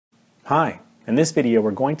Hi, in this video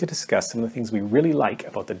we're going to discuss some of the things we really like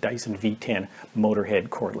about the Dyson V10 Motorhead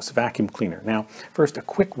cordless vacuum cleaner. Now, first a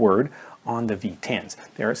quick word on the V10s.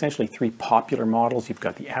 There are essentially three popular models. You've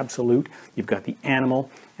got the Absolute, you've got the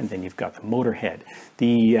Animal, and then you've got the Motorhead.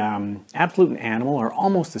 The Absolute and Animal are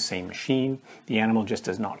almost the same machine. The Animal just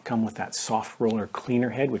does not come with that soft roller cleaner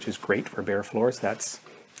head, which is great for bare floors. That's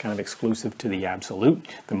kind of exclusive to the Absolute.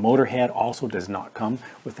 The Motorhead also does not come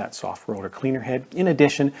with that soft roller cleaner head. In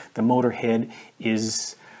addition, the Motorhead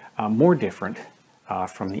is more different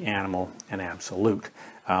from the Animal and Absolute.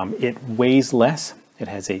 It weighs less. It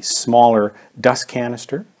has a smaller dust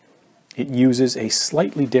canister. It uses a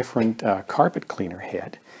slightly different carpet cleaner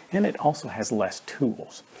head, and it also has less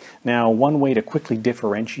tools. Now, one way to quickly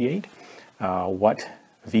differentiate what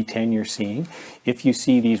V10 you're seeing, if you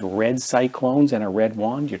see these red cyclones and a red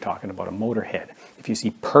wand, you're talking about a Motorhead. If you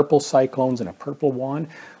see purple cyclones and a purple wand,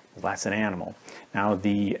 well, that's an Animal. Now,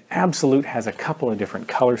 the Absolute has a couple of different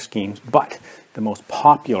color schemes, but the most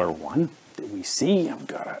popular one that we see, I've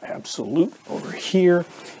got an Absolute over here,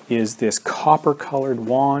 is this copper colored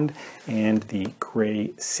wand and the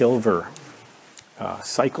gray silver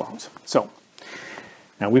cyclones. So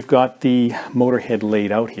now we've got the Motorhead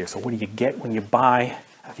laid out here. So what do you get when you buy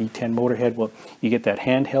a V10 Motorhead? Well, you get that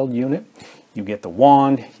handheld unit, you get the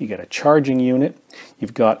wand, you get a charging unit,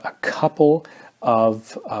 you've got a couple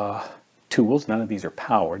of tools. None of these are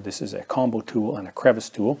powered. This is a combo tool and a crevice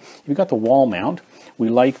tool. You've got the wall mount. We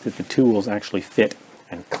like that the tools actually fit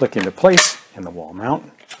and click into place in the wall mount,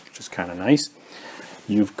 which is kind of nice.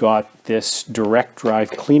 You've got this direct drive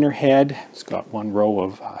cleaner head. It's got one row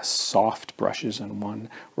of soft brushes and one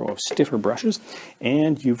row of stiffer brushes.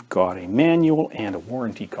 And you've got a manual and a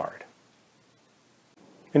warranty card.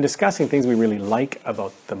 In discussing things we really like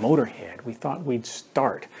about the Motorhead, we thought we'd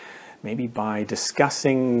start maybe by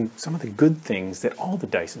discussing some of the good things that all the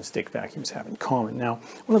Dyson stick vacuums have in common. Now,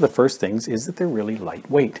 one of the first things is that they're really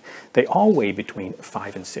lightweight. They all weigh between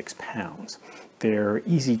 5 and 6 pounds. They're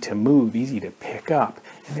easy to move, easy to pick up,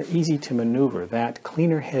 and they're easy to maneuver. That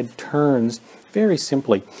cleaner head turns very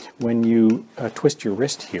simply when you twist your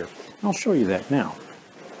wrist here. And I'll show you that now.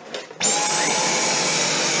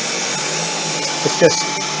 It's just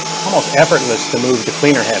almost effortless to move the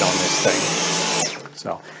cleaner head on this thing.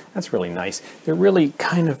 So that's really nice. They're really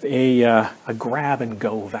kind of a grab and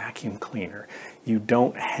go vacuum cleaner. You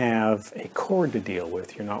don't have a cord to deal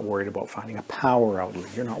with. You're not worried about finding a power outlet.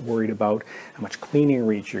 You're not worried about how much cleaning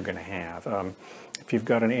reach you're going to have. If you've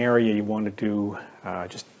got an area you want to do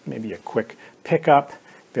just maybe a quick pickup,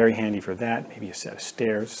 very handy for that. Maybe a set of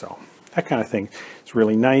stairs. So that kind of thing is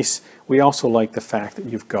really nice. We also like the fact that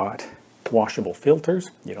you've got washable filters.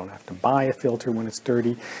 You don't have to buy a filter when it's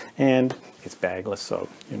dirty, and it's bagless, so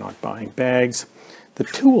you're not buying bags. The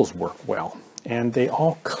tools work well, and they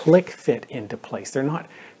all click fit into place. They're not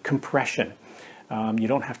compression. You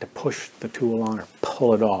don't have to push the tool on or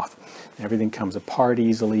pull it off. Everything comes apart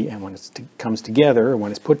easily, and when it comes together, or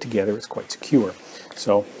when it's put together, it's quite secure.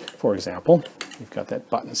 So, for example, you've got that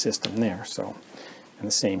button system there. So, and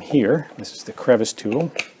the same here. This is the crevice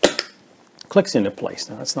tool. Clicks into place.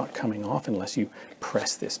 Now that's not coming off unless you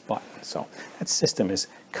press this button. So that system is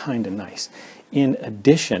kind of nice. In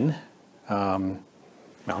addition,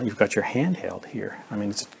 well, you've got your handheld here. I mean,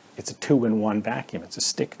 it's a 2-in-1 vacuum. It's a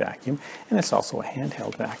stick vacuum, and it's also a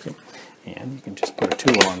handheld vacuum. And you can just put a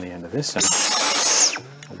tool on the end of this,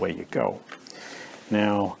 and away you go.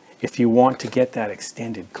 Now, if you want to get that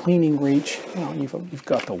extended cleaning reach, you know, you've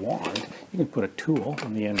got the wand. You can put a tool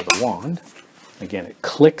on the end of the wand. Again, it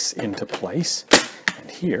clicks into place, and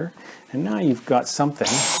here, and now you've got something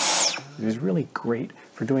that is really great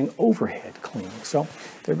for doing overhead cleaning. So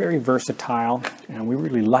they're very versatile, and we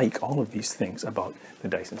really like all of these things about the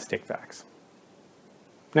Dyson stick vacs.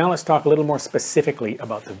 Now let's talk a little more specifically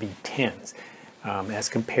about the V10s as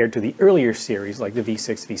compared to the earlier series like the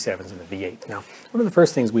V6, V7s, and the V8. Now, one of the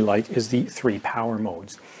first things we like is the 3 power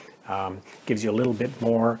modes. Gives you a little bit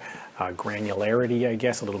more granularity, I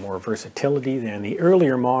guess, a little more versatility than the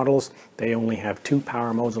earlier models. They only have 2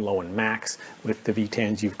 power modes, low and max. With the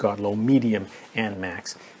V10s, you've got low, medium, and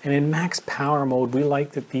max. And in max power mode, we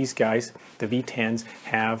like that these guys, the V10s,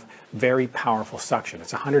 have very powerful suction.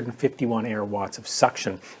 It's 151 air watts of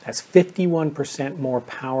suction. That's 51% more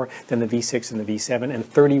power than the V6 and the V7, and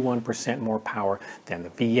 31% more power than the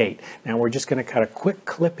V8. Now we're just going to cut a quick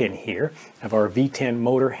clip in here of our V10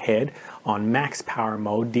 Motorhead on max power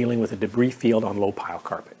mode, dealing with a debris field on low pile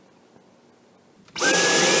carpet.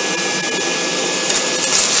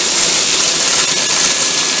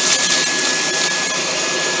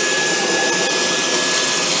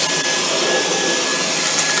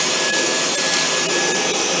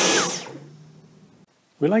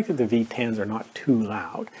 We like that the V10s are not too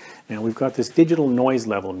loud. Now we've got this digital noise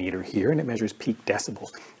level meter here, and it measures peak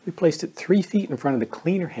decibels. We placed it 3 feet in front of the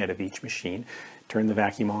cleaner head of each machine, turned the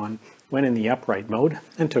vacuum on, went in the upright mode,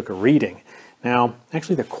 and took a reading. Now,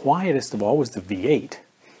 actually the quietest of all was the V8,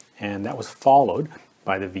 and that was followed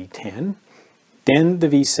by the V10, then the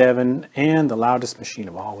V7, and the loudest machine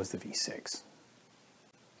of all was the V6.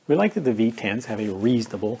 We like that the V10s have a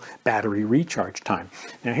reasonable battery recharge time.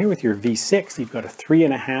 Now here with your V6, you've got a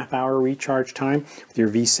 3.5 hour recharge time. With your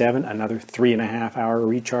V7, another 3.5 hour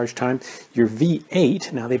recharge time. Your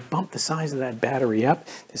V8, now they bumped the size of that battery up.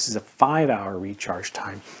 This is a 5-hour recharge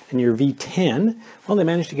time. And your V10, well, they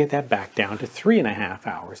managed to get that back down to 3.5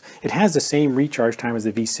 hours. It has the same recharge time as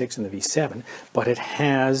the V6 and the V7, but it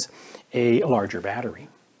has a larger battery.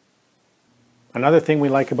 Another thing we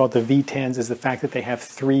like about the V10s is the fact that they have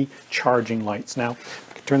 3 charging lights. Now,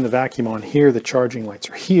 I can turn the vacuum on here. The charging lights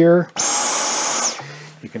are here.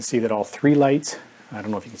 You can see that all 3 lights, I don't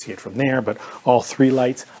know if you can see it from there, but all 3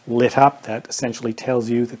 lights lit up. That essentially tells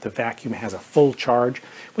you that the vacuum has a full charge.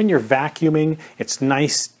 When you're vacuuming, it's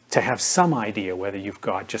nice to have some idea whether you've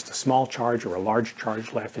got just a small charge or a large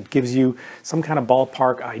charge left. It gives you some kind of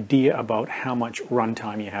ballpark idea about how much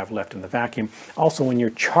runtime you have left in the vacuum. Also, when you're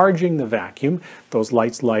charging the vacuum, those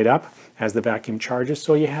lights light up as the vacuum charges,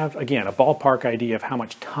 so you have, again, a ballpark idea of how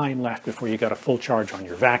much time left before you got a full charge on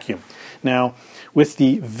your vacuum. Now, with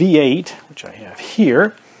the V8, which I have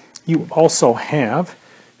here, you also have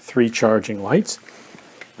 3 charging lights.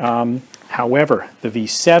 However, the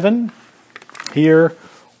V7 here,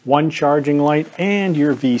 1 charging light, and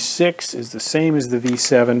your V6 is the same as the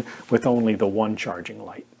V7 with only the 1 charging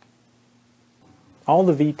light. All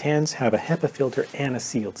the V10s have a HEPA filter and a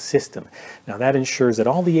sealed system. Now that ensures that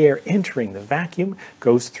all the air entering the vacuum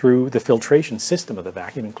goes through the filtration system of the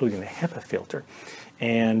vacuum, including the HEPA filter,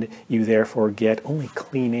 and you therefore get only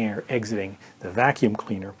clean air exiting the vacuum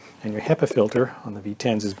cleaner. And your HEPA filter on the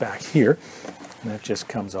V10s is back here, and that just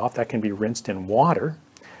comes off. That can be rinsed in water,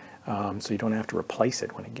 so you don't have to replace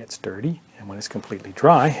it when it gets dirty, and when it's completely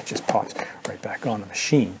dry, it just pops right back on the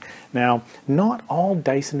machine. Now, not all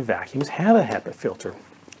Dyson vacuums have a HEPA filter.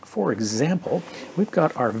 For example, we've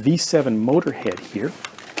got our V7 Motorhead here,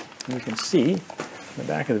 and you can see in the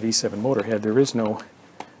back of the V7 Motorhead there is no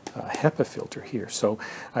HEPA filter here. So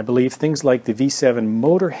I believe things like the V7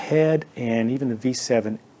 Motorhead and even the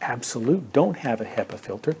V7 Absolute don't have a HEPA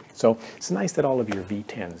filter, so it's nice that all of your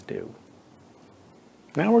V10s do.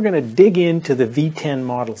 Now we're going to dig into the V10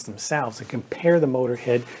 models themselves and compare the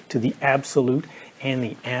Motorhead to the Absolute and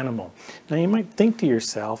the Animal. Now you might think to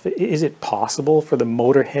yourself, is it possible for the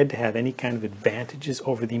Motorhead to have any kind of advantages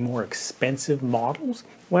over the more expensive models?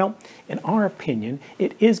 Well, in our opinion,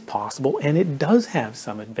 it is possible, and it does have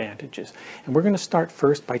some advantages. And we're going to start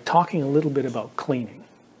first by talking a little bit about cleaning.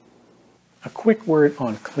 A quick word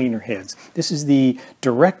on cleaner heads. This is the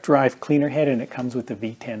direct drive cleaner head, and it comes with the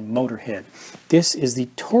V10 Motorhead. This is the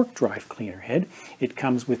torque drive cleaner head. It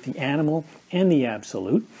comes with the Animal and the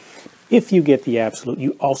Absolute. If you get the Absolute,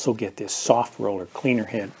 you also get this soft roller cleaner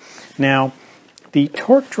head. Now, the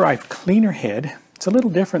torque drive cleaner head, it's a little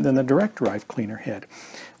different than the direct drive cleaner head.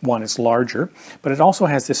 One, it's larger, but it also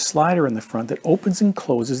has this slider in the front that opens and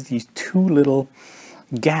closes these 2 little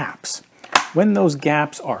gaps. When those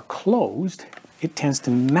gaps are closed, it tends to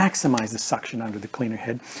maximize the suction under the cleaner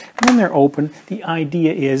head. And when they're open, the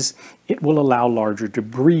idea is it will allow larger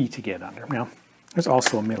debris to get under. Now, there's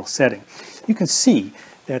also a middle setting. You can see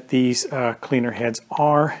that these cleaner heads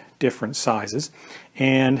are different sizes,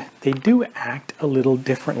 and they do act a little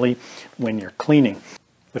differently when you're cleaning.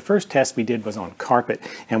 The first test we did was on carpet,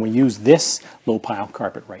 and we used this low pile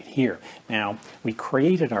carpet right here. Now, we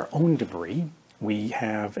created our own debris. We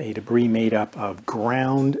have a debris made up of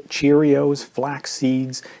ground Cheerios, flax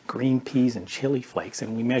seeds, green peas, and chili flakes,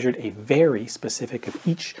 and we measured a very specific of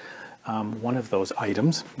each one of those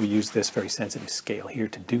items. We use this very sensitive scale here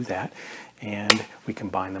to do that, and we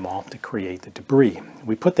combine them all to create the debris.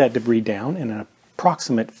 We put that debris down in an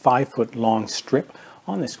approximate 5-foot long strip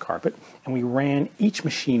on this carpet, and we ran each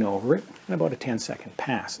machine over it in about a 10-second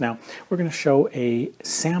pass. Now, we're going to show a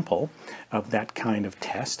sample of that kind of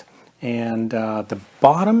test, and the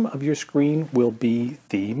bottom of your screen will be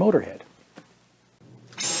the Motorhead.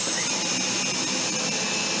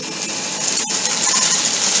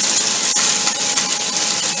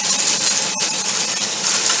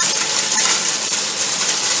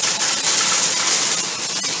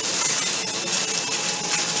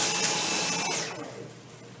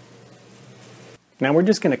 Now we're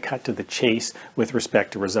just going to cut to the chase with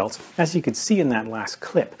respect to results. As you could see in that last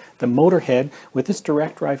clip, the Motorhead with its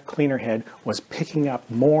direct drive cleaner head was picking up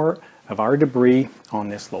more of our debris on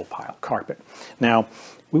this low pile carpet. Now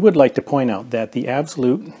we would like to point out that the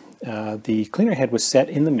Absolute, the cleaner head was set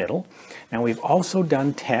in the middle. Now we've also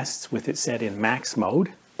done tests with it set in max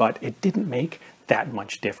mode, but it didn't make that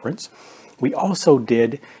much difference. We also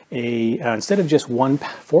did instead of just one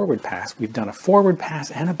forward pass, we've done a forward pass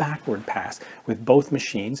and a backward pass with both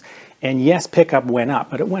machines. And yes, pickup went up,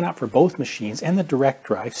 but it went up for both machines, and the direct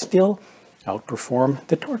drive still outperformed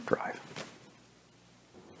the torque drive.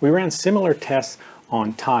 We ran similar tests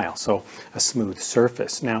on tile, so a smooth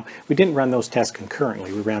surface. Now, we didn't run those tests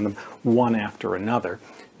concurrently. We ran them one after another.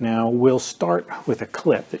 Now, we'll start with a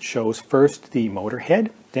clip that shows first the Motorhead,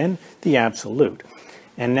 then the Absolute.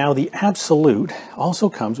 And now the Absolute also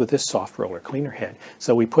comes with this soft roller cleaner head.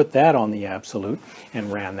 So we put that on the Absolute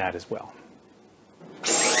and ran that as well.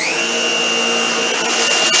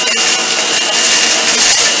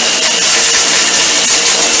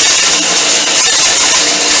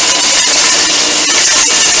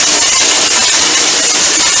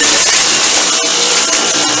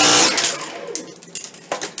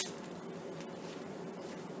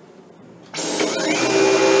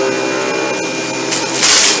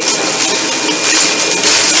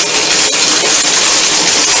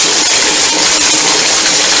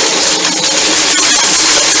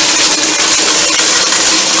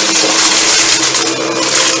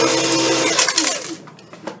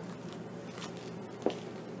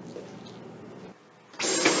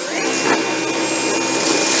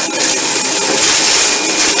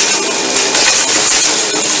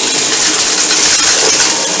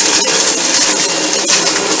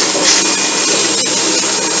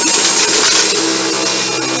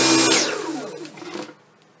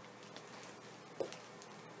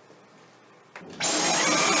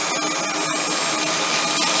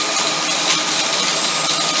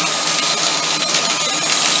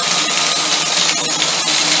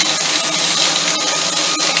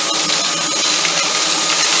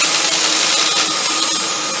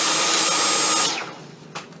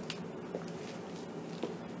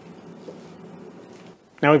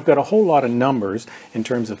 Now we've got a whole lot of numbers in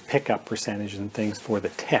terms of pickup percentage and things for the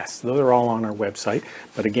tests. Those are all on our website,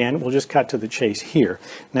 but again, we'll just cut to the chase here.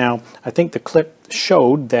 Now, I think the clip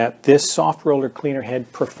showed that this soft roller cleaner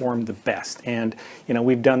head performed the best, and you know,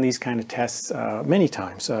 we've done these kind of tests many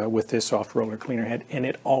times with this soft roller cleaner head, and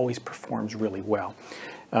it always performs really well.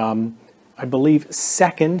 I believe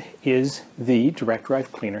second is the direct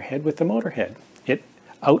drive cleaner head with the Motorhead. It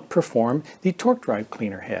outperformed the torque drive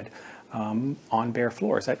cleaner head on bare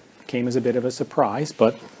floors. That came as a bit of a surprise,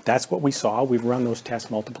 but that's what we saw. We've run those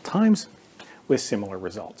tests multiple times with similar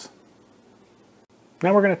results.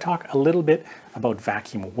 Now we're going to talk a little bit about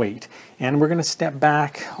vacuum weight, and we're going to step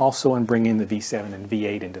back also and bring in the V7 and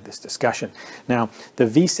V8 into this discussion. Now, the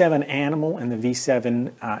V7 Animal and the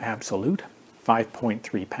V7 Absolute,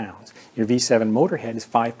 5.3 pounds. Your V7 Motorhead is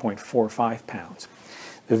 5.45 pounds.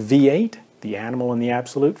 The V8, the Animal and the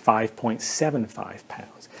Absolute, 5.75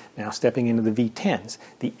 pounds. Now stepping into the V10s,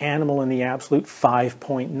 the Animal and the Absolute,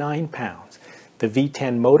 5.9 pounds. The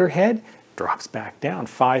V10 Motorhead drops back down,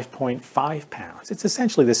 5.5 pounds. It's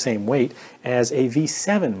essentially the same weight as a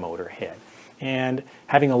V7 Motorhead. And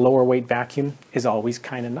having a lower weight vacuum is always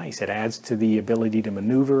kind of nice. It adds to the ability to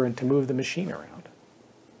maneuver and to move the machine around.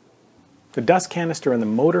 The dust canister on the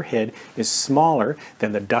Motorhead is smaller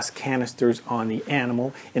than the dust canisters on the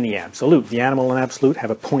Animal and the Absolute. The Animal and Absolute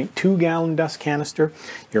have a 0.2 gallon dust canister.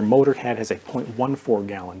 Your Motorhead has a 0.14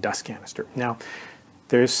 gallon dust canister. Now,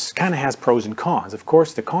 there's kind of has pros and cons. Of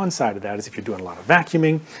course, the con side of that is if you're doing a lot of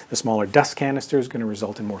vacuuming, the smaller dust canister is going to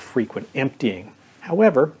result in more frequent emptying.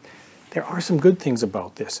 However, there are some good things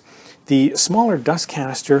about this. The smaller dust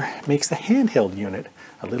canister makes the handheld unit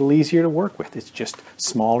a little easier to work with. It's just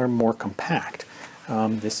smaller, more compact.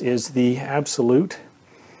 This is the Absolute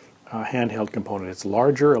handheld component. It's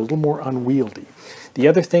larger, a little more unwieldy. The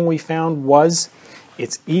other thing we found was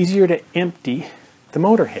it's easier to empty the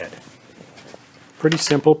Motorhead. Pretty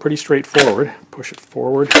simple, pretty straightforward. Push it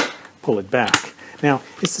forward, pull it back. Now,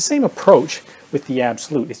 it's the same approach with the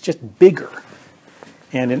Absolute. It's just bigger.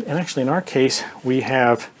 And actually, in our case, we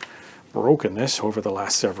have broken this over the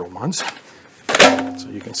last several months. So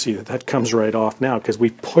you can see that that comes right off now because we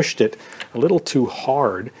pushed it a little too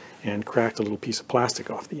hard and cracked a little piece of plastic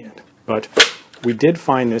off the end. But we did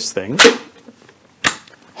find this thing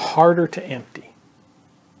harder to empty.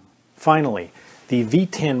 Finally, the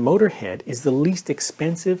V10 Motorhead is the least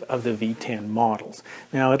expensive of the V10 models.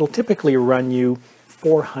 Now, it'll typically run you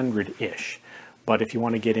 $400-ish. But if you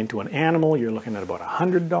want to get into an animal, you're looking at about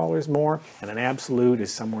 $100 more, and an absolute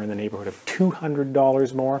is somewhere in the neighborhood of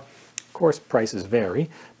 $200 more. Of course, prices vary,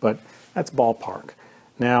 but that's ballpark.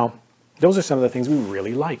 Now, those are some of the things we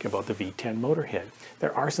really like about the V10 Motorhead.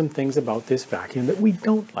 There are some things about this vacuum that we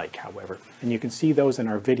don't like, however, and you can see those in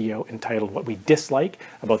our video entitled What We Dislike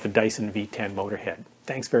about the Dyson V10 Motorhead.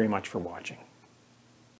 Thanks very much for watching.